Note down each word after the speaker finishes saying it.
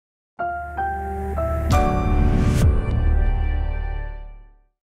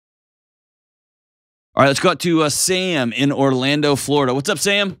All right, let's go out to Sam in Orlando, Florida. What's up,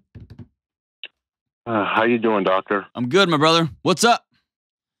 Sam? How you doing, doctor? I'm good, my brother. What's up?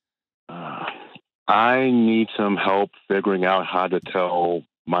 I need some help figuring out how to tell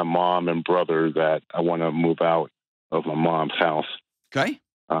my mom and brother that I want to move out of my mom's house. Okay.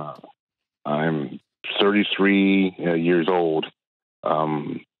 I'm 33 years old.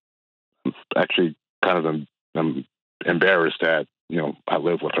 Actually, I'm embarrassed that I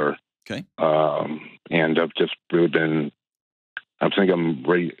live with her. Okay. And I've just really been. I think I'm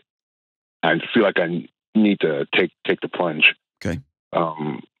ready. I feel like I need to take the plunge. Okay. How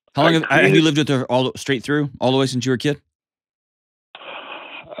long have you lived with her all straight through, all the way since you were a kid?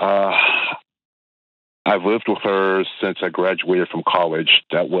 I've lived with her since I graduated from college.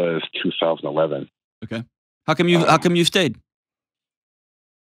 That was 2011. Okay. How come you stayed?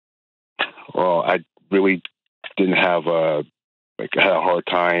 Well, I really didn't have I had a hard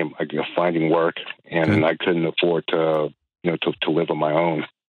time finding work, and Okay. I couldn't afford to live on my own.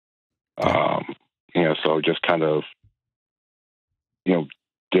 Okay. So just kind of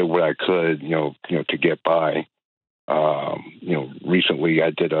did what I could to get by. Recently I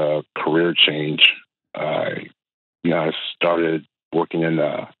did a career change. I started working in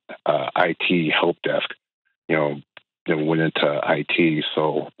the IT help desk. Then went into IT,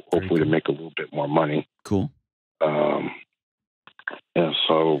 so hopefully to make a little bit more money. Cool.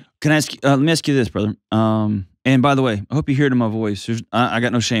 So can I ask? Let me ask you this, brother. And by the way, I hope you hear it in my voice. I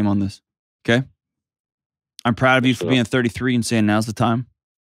got no shame on this. Okay. I'm proud of you for being 33 and saying now's the time.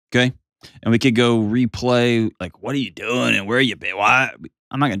 Okay. And we could go replay, like, what are you doing and where you been? Why?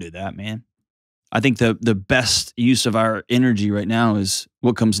 I'm not going to do that, man. I think the best use of our energy right now is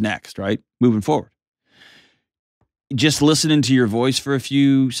what comes next, right? Moving forward. Just listening to your voice for a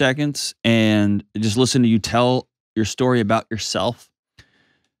few seconds and just listen to you tell your story about yourself.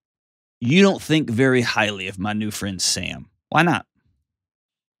 You don't think very highly of my new friend, Sam. Why not?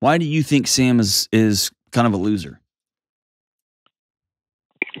 Why do you think Sam is kind of a loser?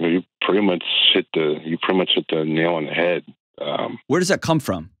 You pretty much hit the nail on the head. Where does that come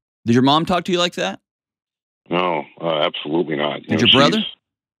from? Did your mom talk to you like that? No, absolutely not. Did your brother?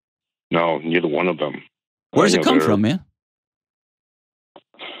 No, neither one of them. Where does it come from, man?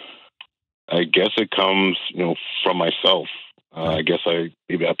 I guess it comes, from myself. I guess I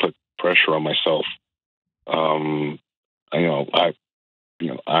put pressure on myself.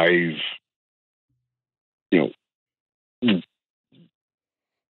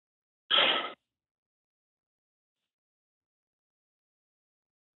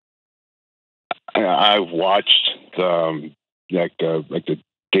 I've watched the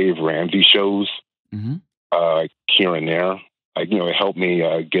Dave Ramsey shows, here and there. It helped me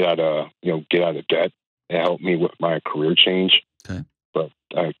get out of debt. It helped me with my career change. Okay.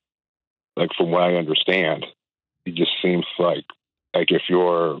 But from what I understand, it just seems like if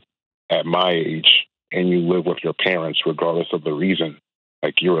you're at my age and you live with your parents, regardless of the reason,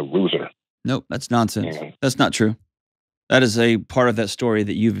 you're a loser. Nope, that's nonsense. Yeah. That's not true. That is a part of that story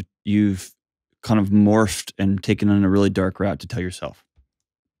that you've kind of morphed and taken on a really dark route to tell yourself.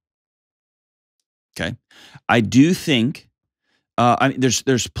 Okay. I do think,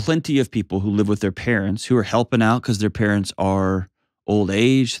 there's plenty of people who live with their parents who are helping out because their parents are old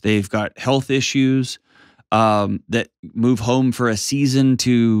age. They've got health issues, that move home for a season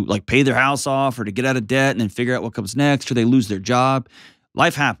to pay their house off or to get out of debt and then figure out what comes next, or they lose their job.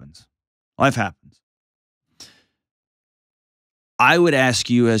 Life happens. Life happens. I would ask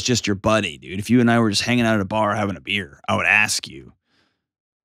you as just your buddy, dude, if you and I were just hanging out at a bar having a beer, I would ask you,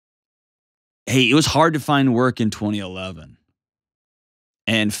 hey, it was hard to find work in 2011.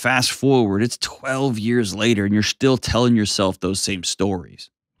 And fast forward, it's 12 years later and you're still telling yourself those same stories.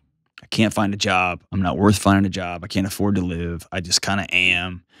 I can't find a job. I'm not worth finding a job. I can't afford to live. I just kind of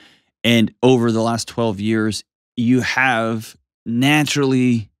am. And over the last 12 years, you have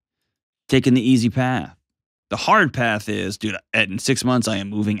naturally taken the easy path. The hard path is, dude, in 6 months, I am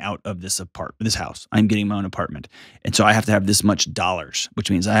moving out of this house. I'm getting my own apartment. And so I have to have this much dollars, which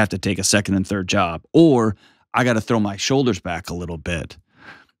means I have to take a second and third job, or I got to throw my shoulders back a little bit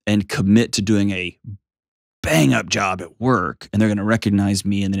and commit to doing a bang up job at work. And they're going to recognize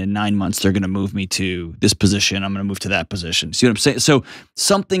me. And then in 9 months, they're going to move me to this position. I'm going to move to that position. See what I'm saying? So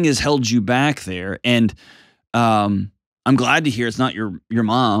something has held you back there. And, I'm glad to hear it's not your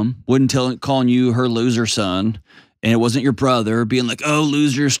mom. Calling you her loser son, and it wasn't your brother being like, oh,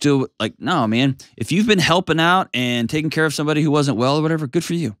 loser still. No, man. If you've been helping out and taking care of somebody who wasn't well or whatever, good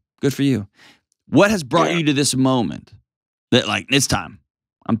for you. Good for you. What has brought you to this moment that it's time?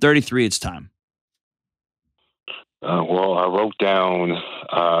 I'm 33. It's time. Well, I wrote down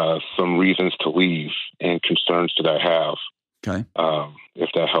some reasons to leave and concerns that I have. Okay. If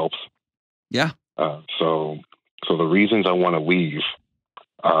that helps. Yeah. So the reasons I want to leave,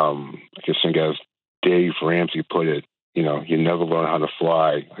 I just think as Dave Ramsey put it, you never learn how to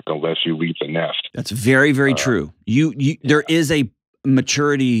fly unless you leave the nest. That's very, very true. There is a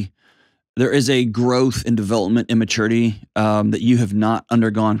maturity, there is a growth and development in maturity that you have not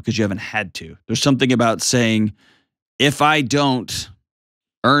undergone because you haven't had to. There's something about saying, if I don't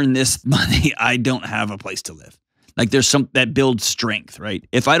earn this money, I don't have a place to live. Like there's some that builds strength, right?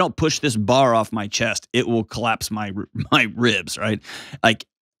 If I don't push this bar off my chest, it will collapse my ribs, right? Like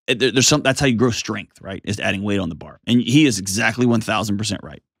there's some, that's how you grow strength, right? Is adding weight on the bar. And he is exactly 1,000%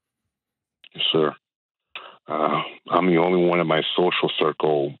 right. Yes, sir. I'm the only one in my social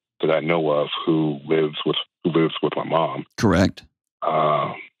circle that I know of who lives with my mom. Correct.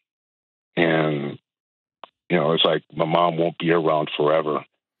 And it's like my mom won't be around forever.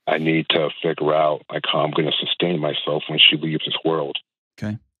 I need to figure out like how I'm going to sustain myself when she leaves this world.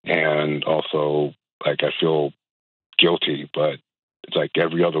 Okay. And also, like, I feel guilty, but it's like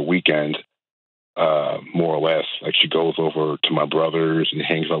every other weekend, more or less, like she goes over to my brother's and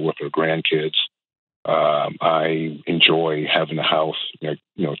hangs out with her grandkids. I enjoy having the house,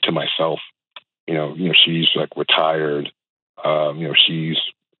 to myself. She's like retired. She's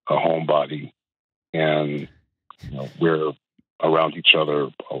a homebody, and we're around each other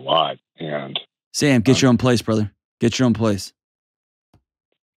a lot. And Sam, get your own place, brother. Get your own place.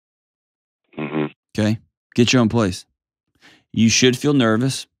 Mm-hmm. Okay, get your own place. You should feel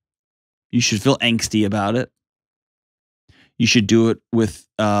nervous. You should feel angsty about it. You should do it with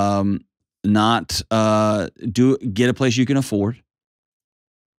get a place you can afford.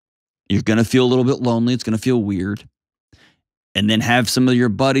 You're going to feel a little bit lonely. It's going to feel weird. And then have some of your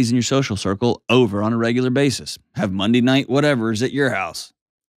buddies in your social circle over on a regular basis. Have Monday night whatever's at your house.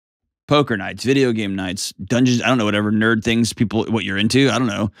 Poker nights, video game nights, dungeons, I don't know, whatever nerd things people, what you're into. I don't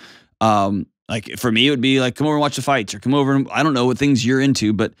know. Like for me, it would be like, come over and watch the fights, or come over and, I don't know what things you're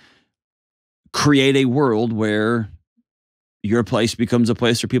into, but create a world where your place becomes a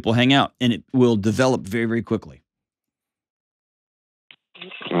place where people hang out, and it will develop very, very quickly.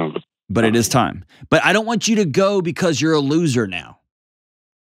 But it is time. But I don't want you to go because you're a loser now.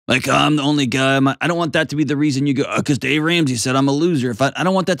 Like, I'm the only guy. I don't want that to be the reason you go. Because Dave Ramsey said I'm a loser. I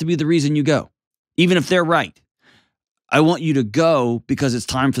don't want that to be the reason you go, even if they're right. I want you to go because it's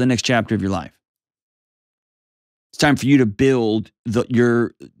time for the next chapter of your life. It's time for you to build the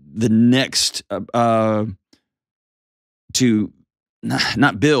next to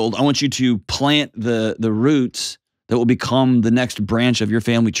not build. I want you to plant the roots that will become the next branch of your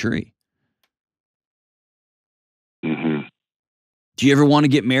family tree. Mm-hmm. Do you ever want to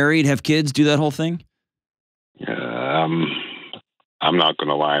get married, have kids, do that whole thing? I'm not going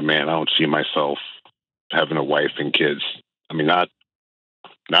to lie, man. I don't see myself having a wife and kids. I mean, not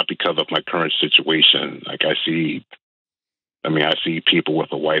because of my current situation. Like I see people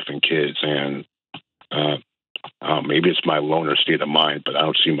with a wife and kids, and maybe it's my loner state of mind, but I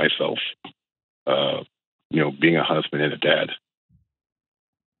don't see myself, being a husband and a dad.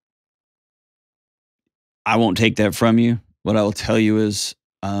 I won't take that from you. What I will tell you is,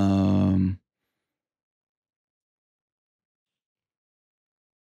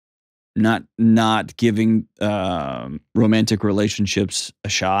 not giving romantic relationships a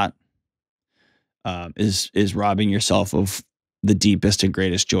shot is robbing yourself of the deepest and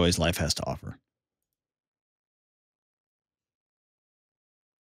greatest joys life has to offer.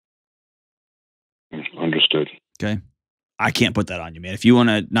 Understood. Okay. I can't put that on you, man. If you want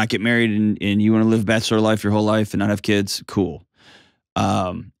to not get married and you want to live bachelor life your whole life and not have kids, cool.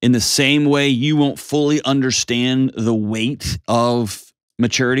 In the same way, you won't fully understand the weight of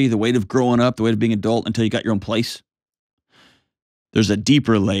maturity, the weight of growing up, the weight of being adult until you got your own place. There's a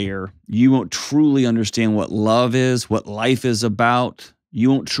deeper layer. You won't truly understand what love is, what life is about. You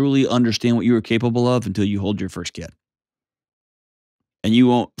won't truly understand what you are capable of until you hold your first kid. And you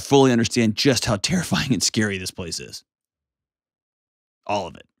won't fully understand just how terrifying and scary this place is. All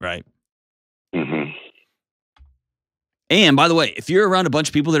of it, right? Mm-hmm. And by the way, if you're around a bunch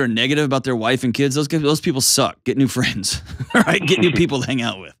of people that are negative about their wife and kids, those people suck. Get new friends, right? Get new people to hang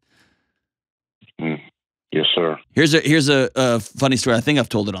out with. Yes, sir. Here's a funny story. I think I've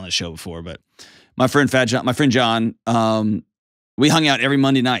told it on the show before, but my friend John, we hung out every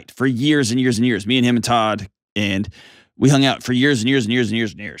Monday night for years and years and years. Me and him and Todd, and we hung out for years and years and years and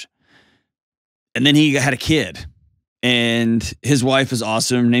years and years. And then he had a kid. And his wife is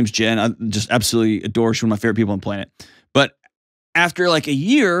awesome. Her name's Jen. I just absolutely adore her. She's one of my favorite people on the planet. But after like a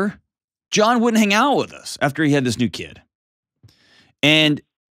year, John wouldn't hang out with us after he had this new kid. And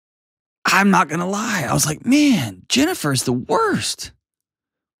I'm not going to lie. I was like, man, Jennifer's the worst.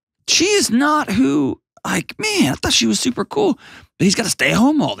 She is not who, like, man, I thought she was super cool, but he's got to stay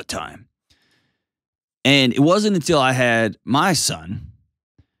home all the time. And it wasn't until I had my son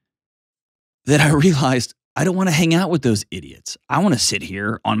that I realized I don't want to hang out with those idiots. I want to sit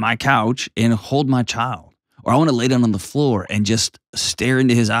here on my couch and hold my child, or I want to lay down on the floor and just stare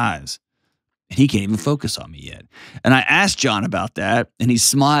into his eyes. And he can't even focus on me yet. And I asked John about that, and he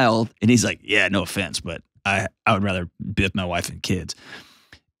smiled, and he's like, yeah, no offense, but I would rather be with my wife and kids.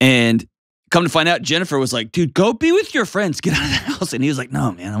 And come to find out, Jennifer was like, dude, go be with your friends. Get out of the house. And he was like,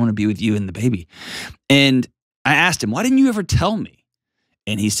 no, man, I want to be with you and the baby. And I asked him, why didn't you ever tell me?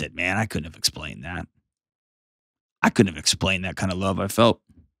 And he said, man, I couldn't have explained that. I couldn't have explained that kind of love I felt.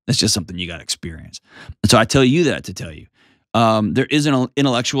 That's just something you got to experience. And so I tell you that to tell you. There is an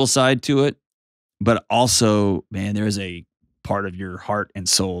intellectual side to it. But also, man, there is a part of your heart and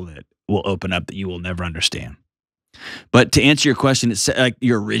soul that will open up that you will never understand. But to answer your question, it's like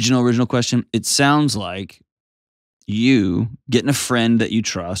your original question, it sounds like you getting a friend that you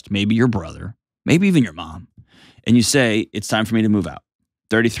trust, maybe your brother, maybe even your mom, and you say, it's time for me to move out.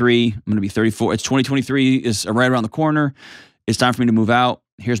 33, I'm going to be 34. It's 2023 is right around the corner. It's time for me to move out.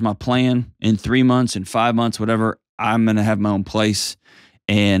 Here's my plan. In 3 months, in 5 months, whatever, I'm going to have my own place.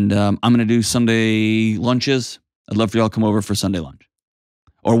 And I'm going to do Sunday lunches. I'd love for y'all to come over for Sunday lunch.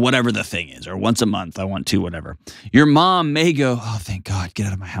 Or whatever the thing is. Or once a month, I want to, whatever. Your mom may go, oh, thank God, get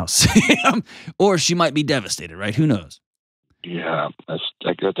out of my house. Or she might be devastated, right? Who knows? Yeah,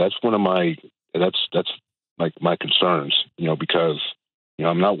 that's one of my, that's like my concerns, because,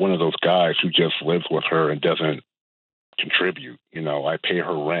 I'm not one of those guys who just lives with her and doesn't contribute. I pay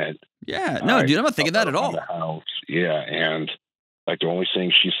her rent. Yeah, no, dude, I'm not thinking that at all. The house. Yeah, and like the only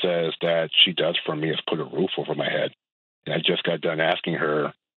thing she says that she does for me is put a roof over my head. And I just got done asking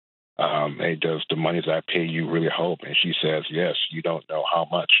her, hey, does the money that I pay you really help? And she says, yes, you don't know how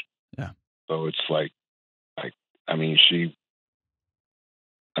much. Yeah. So it's like,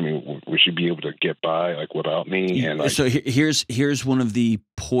 would she be able to get by like without me? And so here's one of the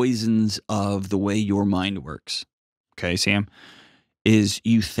poisons of the way your mind works. Okay, Sam, is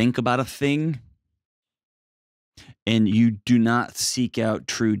you think about a thing and you do not seek out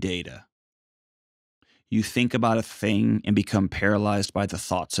true data. You think about a thing and become paralyzed by the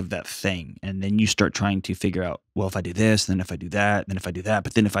thoughts of that thing. And then you start trying to figure out, well, if I do this, then if I do that, then if I do that,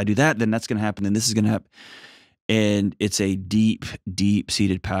 but then if I do that, then that's going to happen, then this is going to happen. And it's a deep,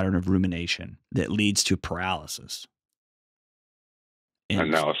 deep-seated pattern of rumination that leads to paralysis.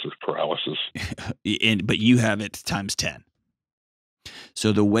 Analysis paralysis. But you have it times 10.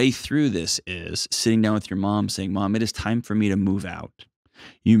 So the way through this is sitting down with your mom saying, Mom, it is time for me to move out.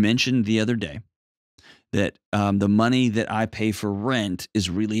 You mentioned the other day that the money that I pay for rent is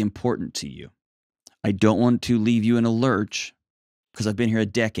really important to you. I don't want to leave you in a lurch because I've been here a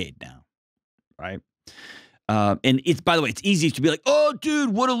decade now, right? And it's, by the way, it's easy to be like, oh, dude,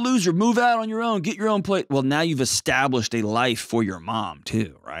 what a loser. Move out on your own. Get your own place. Well, now you've established a life for your mom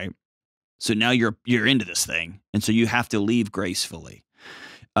too, right? So now you're into this thing. And so you have to leave gracefully.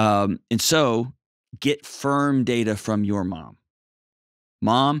 And so get firm data from your mom.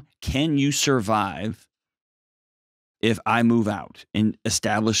 Mom, can you survive if I move out and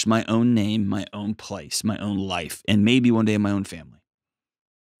establish my own name, my own place, my own life, and maybe one day my own family?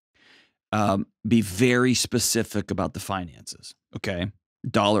 Be very specific about the finances, okay?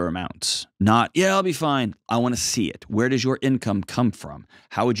 Dollar amounts. Not, yeah, I'll be fine. I want to see it. Where does your income come from?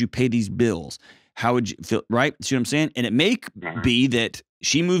 How would you pay these bills? How would you feel, right? See what I'm saying? And it may be that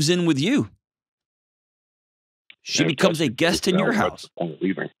she moves in with you. She becomes a guest in your house.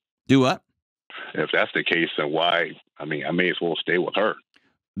 Leaving. Do what? If that's the case, then why? I may as well stay with her.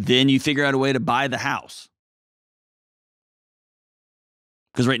 Then you figure out a way to buy the house.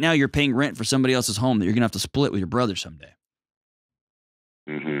 Because right now you're paying rent for somebody else's home that you're going to have to split with your brother someday.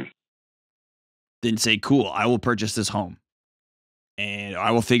 Mm-hmm. Then say, cool, I will purchase this home. And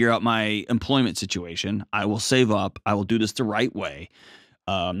I will figure out my employment situation. I will save up. I will do this the right way.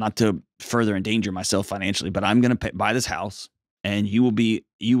 Not to further endanger myself financially, but I'm going to buy this house and you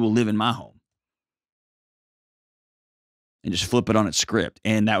will live in my home. And just flip it on its script.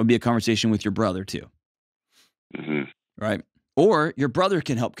 And that would be a conversation with your brother too. Mm-hmm. Right? Or your brother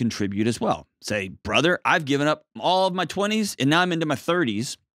can help contribute as well. Say, brother, I've given up all of my 20s and now I'm into my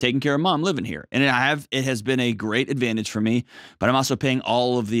 30s taking care of mom living here. And it has been a great advantage for me, but I'm also paying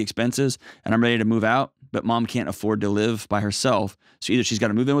all of the expenses and I'm ready to move out, but mom can't afford to live by herself. So either she's got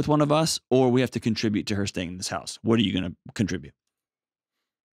to move in with one of us or we have to contribute to her staying in this house. What are you going to contribute?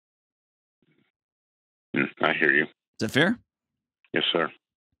 I hear you. Is that fair? Yes, sir.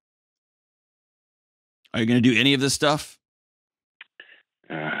 Are you going to do any of this stuff?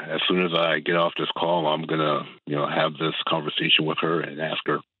 As soon as I get off this call, I'm gonna, have this conversation with her and ask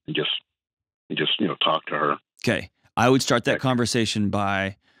her and just, talk to her. Okay. I would start that conversation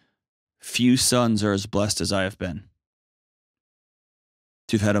by, few sons are as blessed as I have been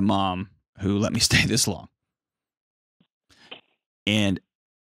to have had a mom who let me stay this long. And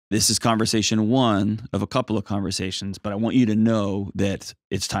this is conversation one of a couple of conversations, but I want you to know that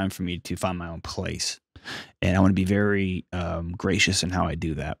it's time for me to find my own place. And I want to be very gracious in how I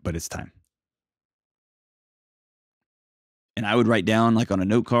do that, but it's time. And I would write down, like on a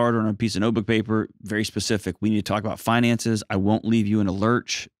note card or on a piece of notebook paper, very specific. We need to talk about finances. I won't leave you in a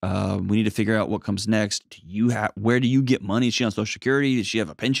lurch. We need to figure out what comes next. Where do you get money? Is she on Social Security? Does she have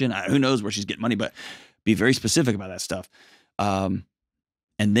a pension? Who knows where she's getting money, but be very specific about that stuff. And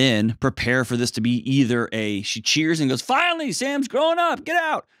then prepare for this to be either she cheers and goes, finally, Sam's growing up, get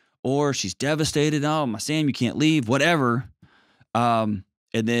out. Or she's devastated. Oh, my Sam, you can't leave, whatever. And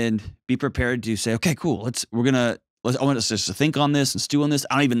then be prepared to say, okay, cool. I want us just to think on this and stew on this.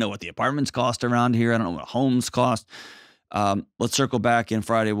 I don't even know what the apartments cost around here. I don't know what homes cost. Let's circle back, and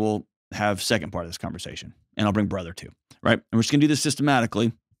Friday we'll have second part of this conversation, and I'll bring brother too, right? And we're just going to do this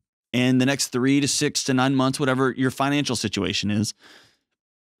systematically. And the next 3 to 6 to 9 months, whatever your financial situation is,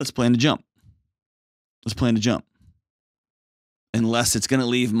 let's plan to jump. Let's plan to jump. Unless it's going to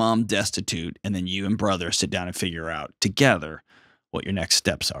leave mom destitute, and then you and brother sit down and figure out together what your next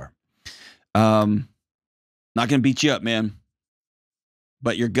steps are. Not going to beat you up, man,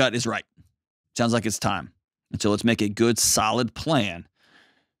 but your gut is right. Sounds like it's time. And so let's make a good, solid plan.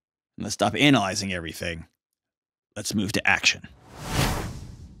 And let's stop analyzing everything. Let's move to action.